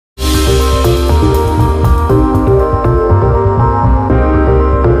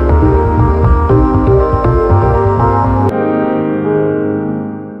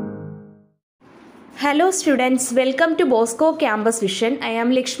students, welcome to Bosco Campus Vision. I am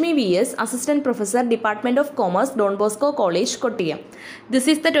Lakshmi VS, Assistant Professor, Department of Commerce, Don Bosco College, Kottayam. This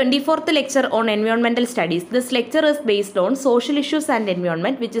is the 24th lecture on environmental studies. This lecture is based on social issues and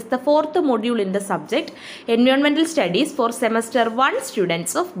environment, which is the 4th module in the subject environmental studies for semester 1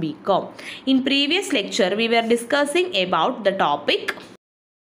 students of BCom. In previous lecture, we were discussing about the topic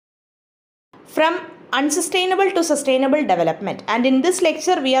from unsustainable to sustainable development, and in this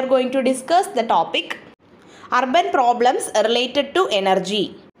lecture we are going to discuss the topic urban problems related to energy.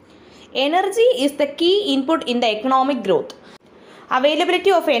 Energy is the key input in the economic growth.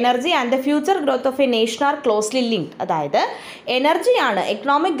 Availability of energy and the future growth of a nation are closely linked. അതായത് energy ആണ്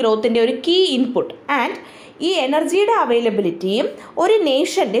economic ഗ്രോത്തിൻ്റെ ഒരു key input, and ഈ എനർജിയുടെ അവൈലബിലിറ്റിയും ഒരു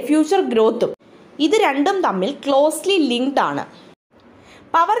നേഷൻ്റെ future ഗ്രോത്തും ഇത് രണ്ടും തമ്മിൽ closely linked ആണ്.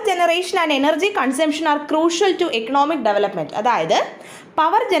 Power generation and energy consumption are crucial to economic development. അതായത്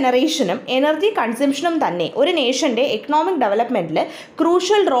പവർ ജനറേഷനും എനർജി കൺസംഷനും തന്നെ ഒരു നേഷൻ്റെ economic ഡെവലപ്മെൻറ്റിൽ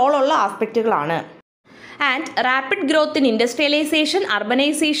crucial റോളുള്ള ആസ്പെക്റ്റുകളാണ്. And rapid growth in industrialization,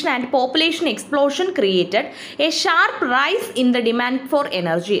 urbanisation and population explosion created a sharp rise in the demand for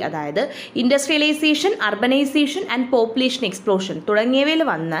energy. അതായത് industrialisation, urbanisation and population explosion തുടങ്ങിയവയിൽ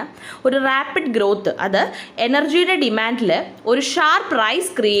വന്ന ഒരു rapid growth അത് എനർജിയുടെ ഡിമാൻഡിൽ ഒരു ഷാർപ്പ്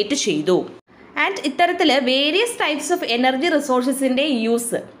റൈസ് ക്രിയേറ്റ് ചെയ്തു. ആൻഡ് ഇത്തരത്തിൽ various types of energy റിസോഴ്സസിൻ്റെ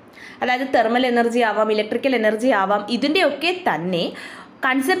use, അതായത് തെർമൽ എനർജി ആവാം, ഇലക്ട്രിക്കൽ എനർജി ആവാം, ഇതിൻ്റെയൊക്കെ തന്നെ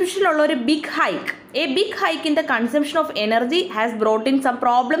കൺസംഷനിലുള്ള ഒരു big hike. A big hike in the consumption of energy has brought in some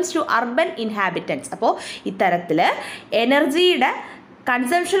problems to urban inhabitants. അപ്പോൾ ഇത്തരത്തിൽ എനർജിയുടെ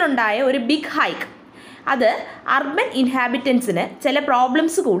കൺസംഷനുണ്ടായ ഒരു ബിഗ് ഹൈക്ക് അത് അർബൻ ഇൻഹാബിറ്റൻസിന് ചില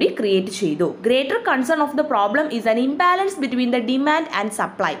പ്രോബ്ലംസ് കൂടി ക്രിയേറ്റ് ചെയ്തു. Greater concern of the problem is an imbalance between the demand and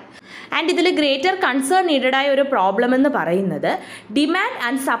supply. And ഇതിൽ greater concern നീഡഡായ ഒരു പ്രോബ്ലം എന്ന് പറയുന്നത് ഡിമാൻഡ്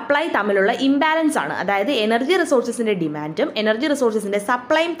ആൻഡ് സപ്ലൈ തമ്മിലുള്ള ഇംബാലൻസ് ആണ്. അതായത് എനർജി റിസോഴ്സസിൻ്റെ ഡിമാൻഡും എനർജി റിസോഴ്സസിൻ്റെ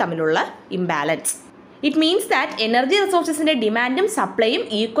സപ്ലൈയും തമ്മിലുള്ള imbalance. It means that energy റിസോഴ്സസിൻ്റെ ഡിമാൻഡും സപ്ലൈയും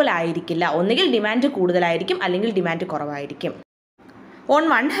ഈക്വൽ ആയിരിക്കില്ല. ഒന്നുകിൽ ഡിമാൻഡ് കൂടുതലായിരിക്കും അല്ലെങ്കിൽ ഡിമാൻഡ് കുറവായിരിക്കും. On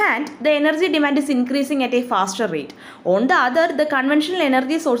one hand, the energy demand is increasing at a faster rate. On the other, the conventional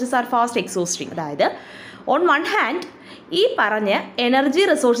energy sources are fast exhausting. അതായത് on one hand, ഈ പറഞ്ഞ energy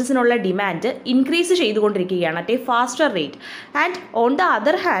റിസോഴ്സസിനുള്ള demand increase ചെയ്തുകൊണ്ടിരിക്കുകയാണ് at A faster rate. And on the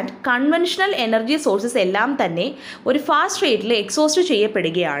other hand conventional energy sources എല്ലാം തന്നെ ഒരു fast റേറ്റിൽ exhaust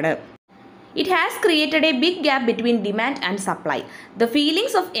ചെയ്യപ്പെടുകയാണ്. It has created a big gap between demand and supply. The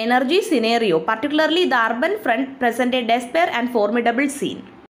feelings of energy scenario, particularly the urban front, present a despair and formidable scene.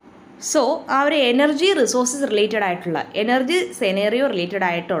 So ആ ഒരു energy resources related ആയിട്ടുള്ള energy scenario related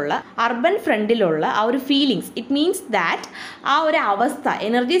ആയിട്ടുള്ള urban ഫ്രണ്ടിലുള്ള ആ ഒരു feelings, it means that ആ ഒരു അവസ്ഥ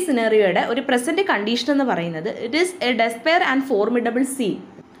energy സിനേറിയോയുടെ ഒരു പ്രസൻറ്റ് കണ്ടീഷൻ എന്ന് പറയുന്നത് it is A despair and formidable scene.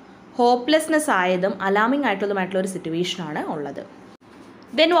 Hopelessness ആയതും അലാമിംഗ് ആയിട്ടുള്ളതുമായിട്ടുള്ള ഒരു സിറ്റുവേഷനാണ് ഉള്ളത്.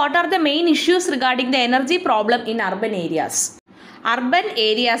 Then what are the main issues regarding the energy problem in urban areas? Urban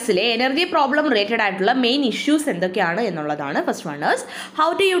ഏരിയാസിലെ energy problem related ആയിട്ടുള്ള മെയിൻ ഇഷ്യൂസ് എന്തൊക്കെയാണ് എന്നുള്ളതാണ്. First one is how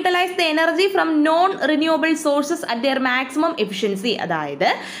to utilise the energy from non renewable sources at their maximum efficiency. അതായത്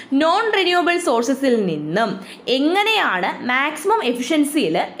non renewable സോഴ്സസിൽ നിന്നും എങ്ങനെയാണ് maximum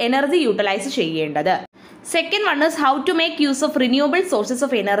എഫിഷ്യൻസിയിൽ energy utilise ചെയ്യേണ്ടത്. Second one is how to make use of renewable sources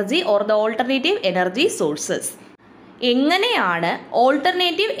of energy or the alternative energy sources. എങ്ങനെയാണ്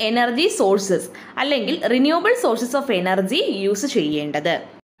alternative energy sources അല്ലെങ്കിൽ renewable sources of energy use ചെയ്യേണ്ടത്.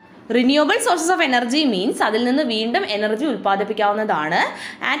 Renewable sources of energy means അതിൽ നിന്ന് വീണ്ടും energy ഉൽപ്പാദിപ്പിക്കാവുന്നതാണ്.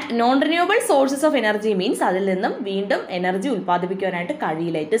 And non renewable sources of energy means അതിൽ നിന്നും വീണ്ടും energy ഉൽപ്പാദിപ്പിക്കാനായിട്ട്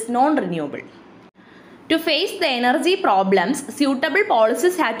കഴിയില്ല. It is known renewable. To face the energy problems, suitable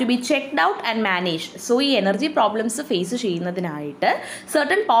policies have to be checked out and managed. So ഈ energy problems face ചെയ്യുന്നതിനായിട്ട്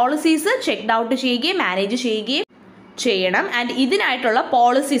certain policies checked out ചെയ്യുകയും manage ചെയ്യുകയും ചെയ്യണം. And ഇതിനായിട്ടുള്ള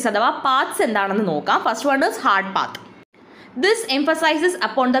policies അഥവാ paths എന്താണെന്ന് നോക്കാം. First one is hard path. This emphasises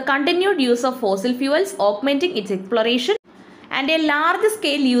upon the continued use of fossil fuels, augmenting it's exploration and A large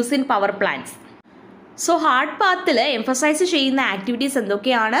scale use in power plants. So hard പാത്തിൽ emphasise ചെയ്യുന്ന activities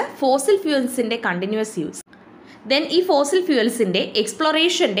എന്തൊക്കെയാണ്? Fossil ഫ്യൂവൽസിൻ്റെ continuous use, then ഈ fossil ഫ്യൂവൽസിൻ്റെ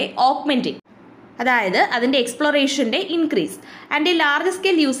എക്സ്പ്ലോറേഷൻ്റെ augmenting, അതായത് അതിൻ്റെ എക്സ്പ്ലോറേഷൻ്റെ increase, and ഈ large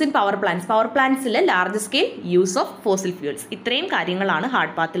scale use in power plants. Power പ്ലാന്റ്സിൽ large scale use of fossil fuels. ഇത്രയും കാര്യങ്ങളാണ്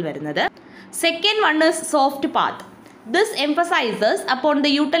hard പാത്തിൽ വരുന്നത്. Second one is soft path. This emphasizes upon the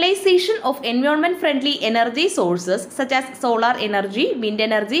utilization of environment-friendly energy sources such as solar energy, wind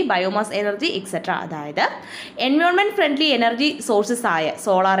energy, biomass energy, etc. അതായത് environment-friendly energy sources ആയ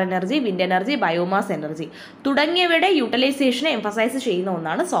solar energy, wind energy, biomass energy തുടങ്ങിയവയുടെ യൂട്ടിലൈസേഷനെ emphasise ചെയ്യുന്ന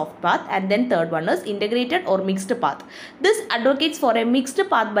ഒന്നാണ് soft path. And then third one is integrated or mixed path. This advocates for a mixed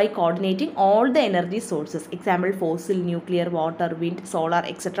path by coordinating all the energy sources. Example, fossil, nuclear, water, wind, solar,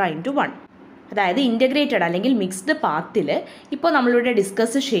 etc. into one. അതായത് integrated അല്ലെങ്കിൽ mixed പാത്തിൽ ഇപ്പോൾ നമ്മളിവിടെ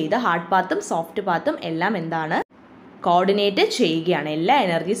discuss ചെയ്ത hard പാത്തും soft പാത്തും എല്ലാം എന്താണ്, coordinate ചെയ്യുകയാണ്. എല്ലാ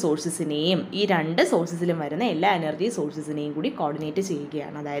energy സോഴ്സസിനെയും, ഈ രണ്ട് സോഴ്സസിലും വരുന്ന എല്ലാ എനർജി സോഴ്സസിനെയും കൂടി കോർഡിനേറ്റ്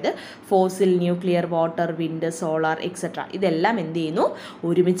ചെയ്യുകയാണ്. അതായത് fossil, nuclear, water, wind, solar etcetera ഇതെല്ലാം എന്ത് ചെയ്യുന്നു,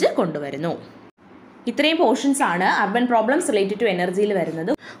 ഒരുമിച്ച് കൊണ്ടുവരുന്നു. ഇത്രയും പോർഷൻസ് ആണ് അർബൻ പ്രോബ്ലംസ് റിലേറ്റഡ് ടു എനർജിയിൽ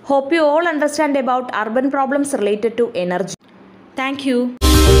വരുന്നത്. Hope you all understand about urban problems related to energy. Thank you.